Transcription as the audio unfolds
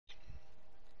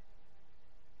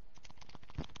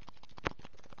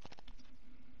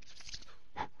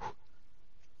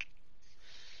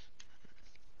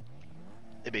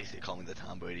basically call me the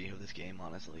Tom Brady of this game,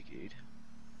 honestly, kid.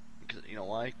 Because you know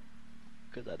why?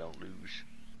 Because I don't lose.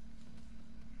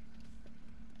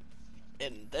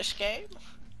 In this game?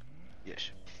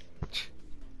 Yes.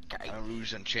 Okay. I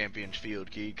lose on Champions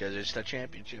Field, kid, because it's the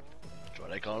championship. That's why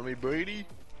they call me Brady.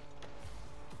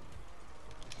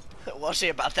 We'll see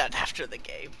about that after the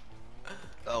game.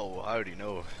 Oh, I already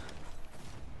know.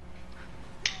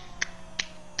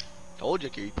 Told you,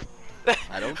 kid.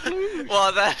 I don't lose.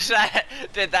 Well,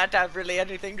 did that have really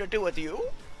anything to do with you?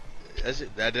 That's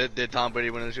it. Did Tom Brady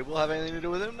win the Super Bowl have anything to do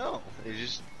with him? No. He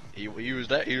just he was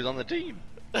that he was on the team.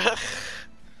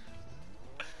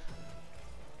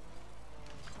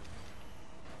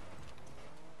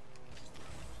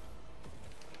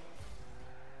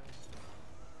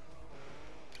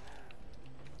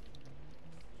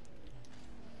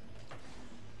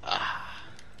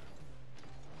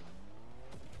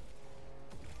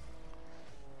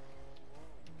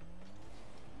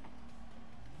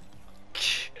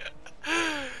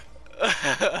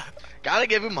 Gotta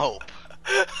give him hope.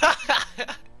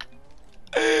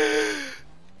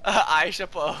 I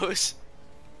suppose.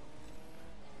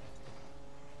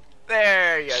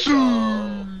 There you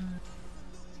go.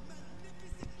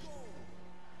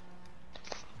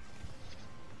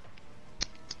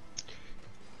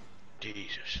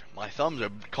 Jesus, my thumbs are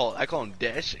called. I call them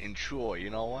Des and Troy. You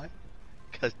know why?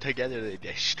 Because together they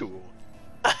destroy.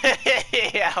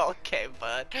 Yeah, okay,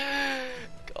 bud.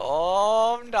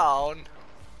 Calm down.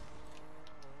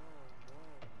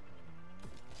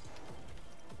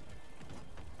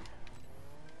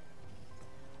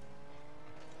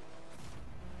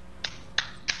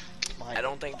 I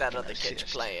don't think that other kid's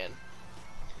playing.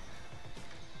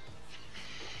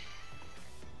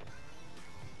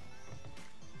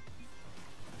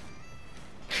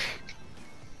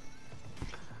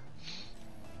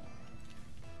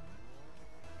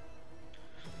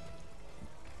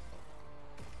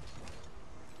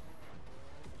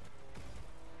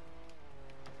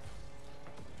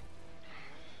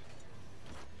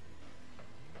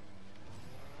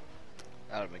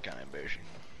 That would have been kind of embarrassing.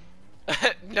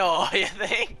 No, you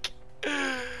think?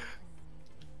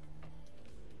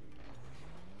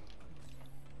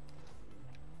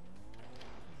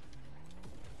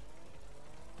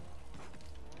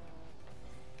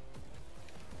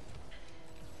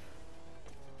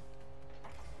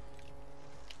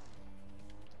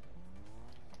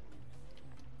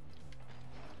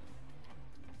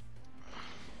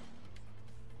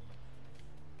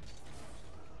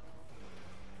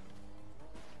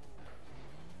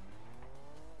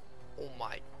 Oh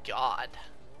my god.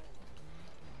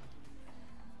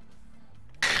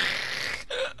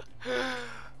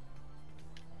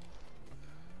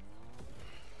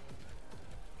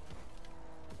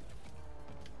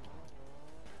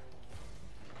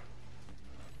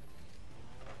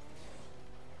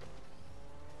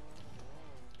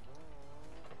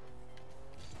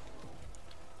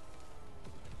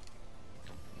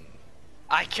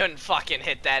 I couldn't fucking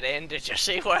hit that in. Did you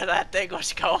see where that thing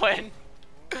was going?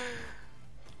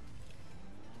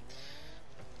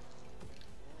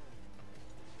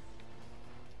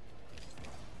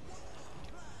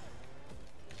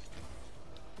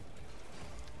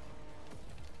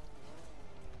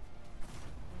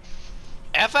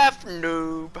 Ff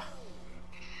Noob.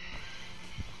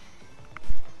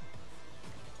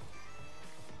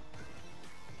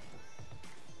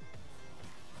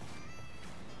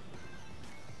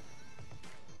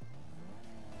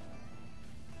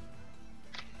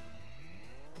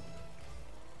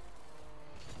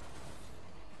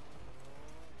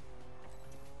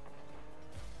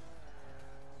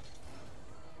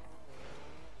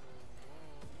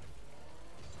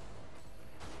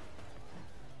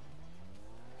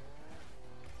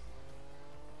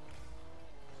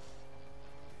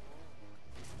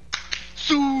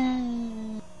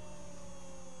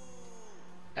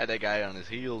 Had that guy on his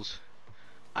heels.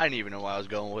 I didn't even know where I was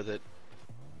going with it.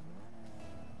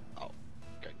 Oh,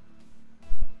 okay.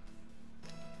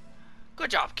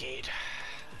 Good job, kid.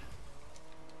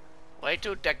 Way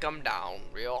to take him down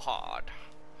real hard.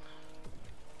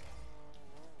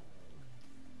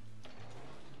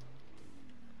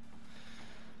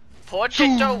 Put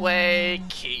it away,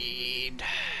 kid.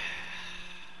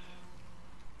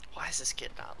 Why is this kid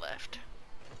not left?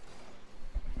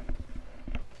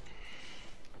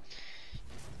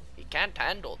 He can't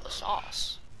handle the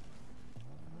sauce.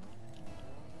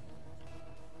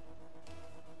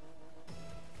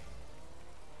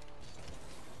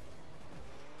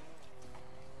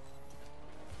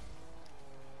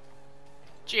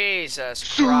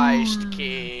 Jesus Christ,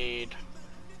 kid.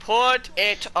 Put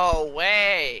it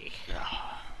away.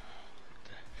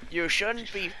 You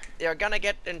shouldn't be. You're gonna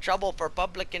get in trouble for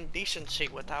public indecency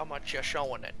with how much you're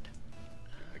showing it.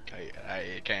 Okay,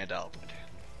 I can't help it.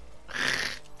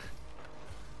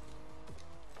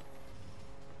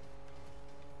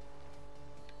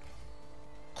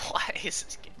 Why is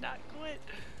this kid not quit?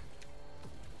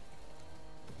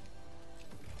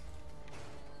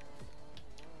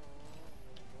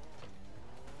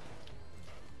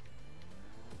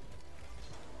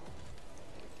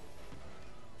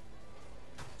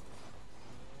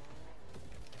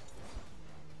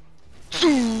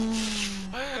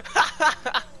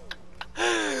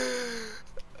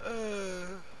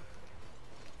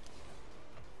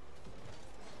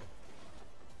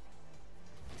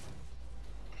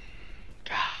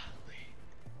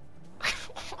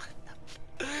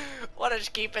 What is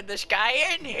keeping this guy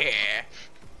in here?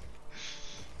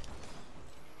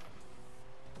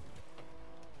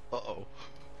 Uh-oh.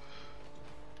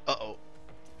 Uh-oh.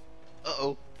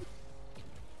 Uh-oh.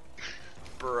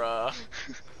 Bruh.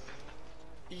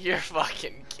 You're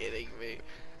fucking kidding me.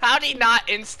 How'd he not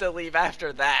insta-leave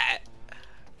after that?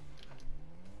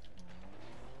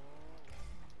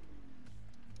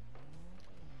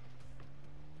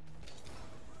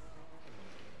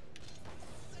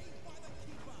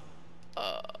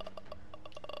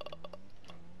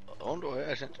 Don't worry,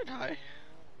 I sent it high.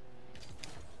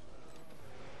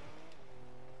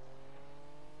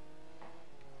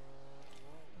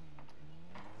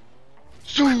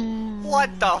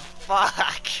 What the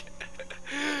fuck?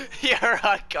 You're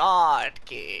a god,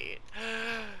 kid.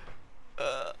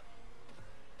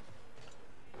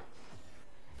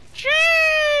 Gee!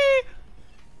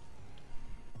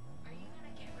 Are you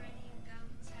gonna get ready and go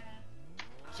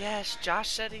to... Yes, Josh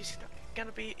said he's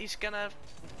gonna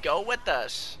go with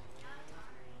us.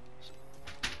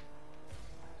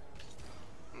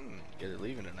 Guess you're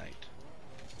leaving tonight.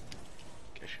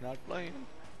 Guess you're not playing.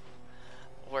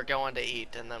 We're going to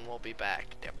eat and then we'll be back,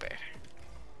 Dipper.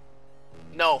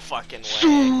 No fucking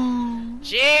way.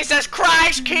 Jesus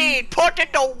Christ, kid! Put it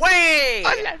away!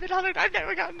 I've never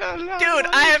gotten that. Dude,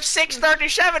 I have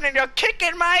 637 and you're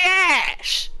kicking my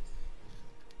ass!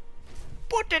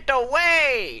 Put it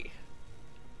away!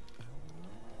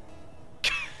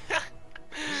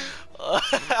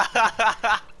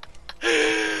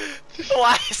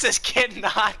 Why is this kid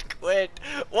not quit?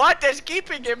 What is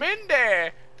keeping him in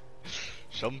there?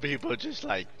 Some people just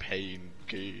like pain,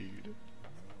 kid.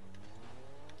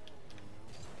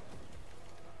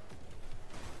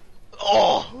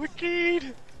 Oh,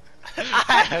 wicked!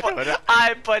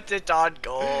 I put it on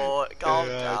goal. Calm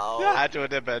down. That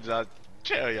would have been a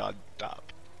cherry on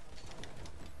top.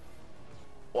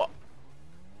 What?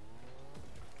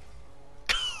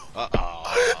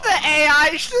 Uh-oh. The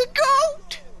AI's the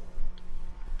GOAT!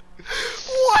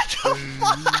 What the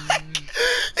fuck?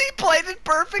 He played it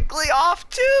perfectly off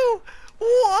too!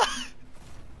 What?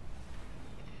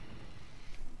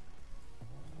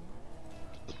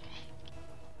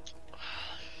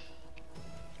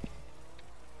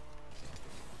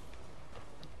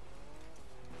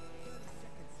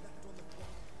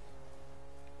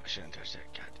 I shouldn't touch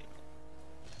that, goddamn.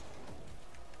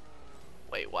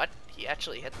 Wait, what? He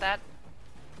actually hit that?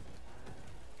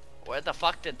 Where the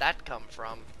fuck did that come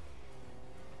from?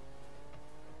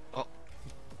 Oh.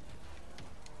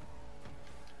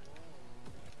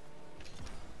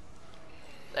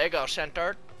 There you go,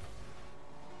 center.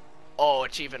 Oh,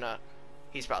 it's even a...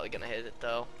 He's probably gonna hit it,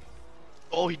 though.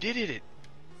 Oh, he did hit it.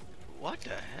 What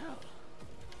the hell?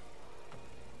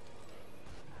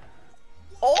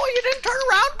 Oh, you didn't turn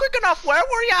around quick enough. Where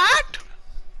were you at?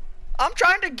 I'm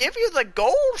trying to give you the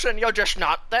goals, and you're just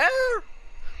not there.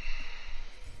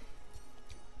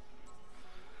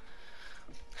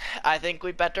 I think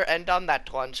we better end on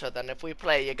that one, so then if we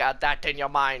play, you got that in your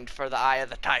mind for the Eye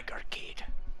of the Tiger, kid.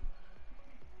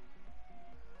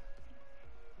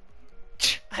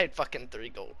 I had fucking 3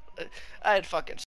 gold. I had fucking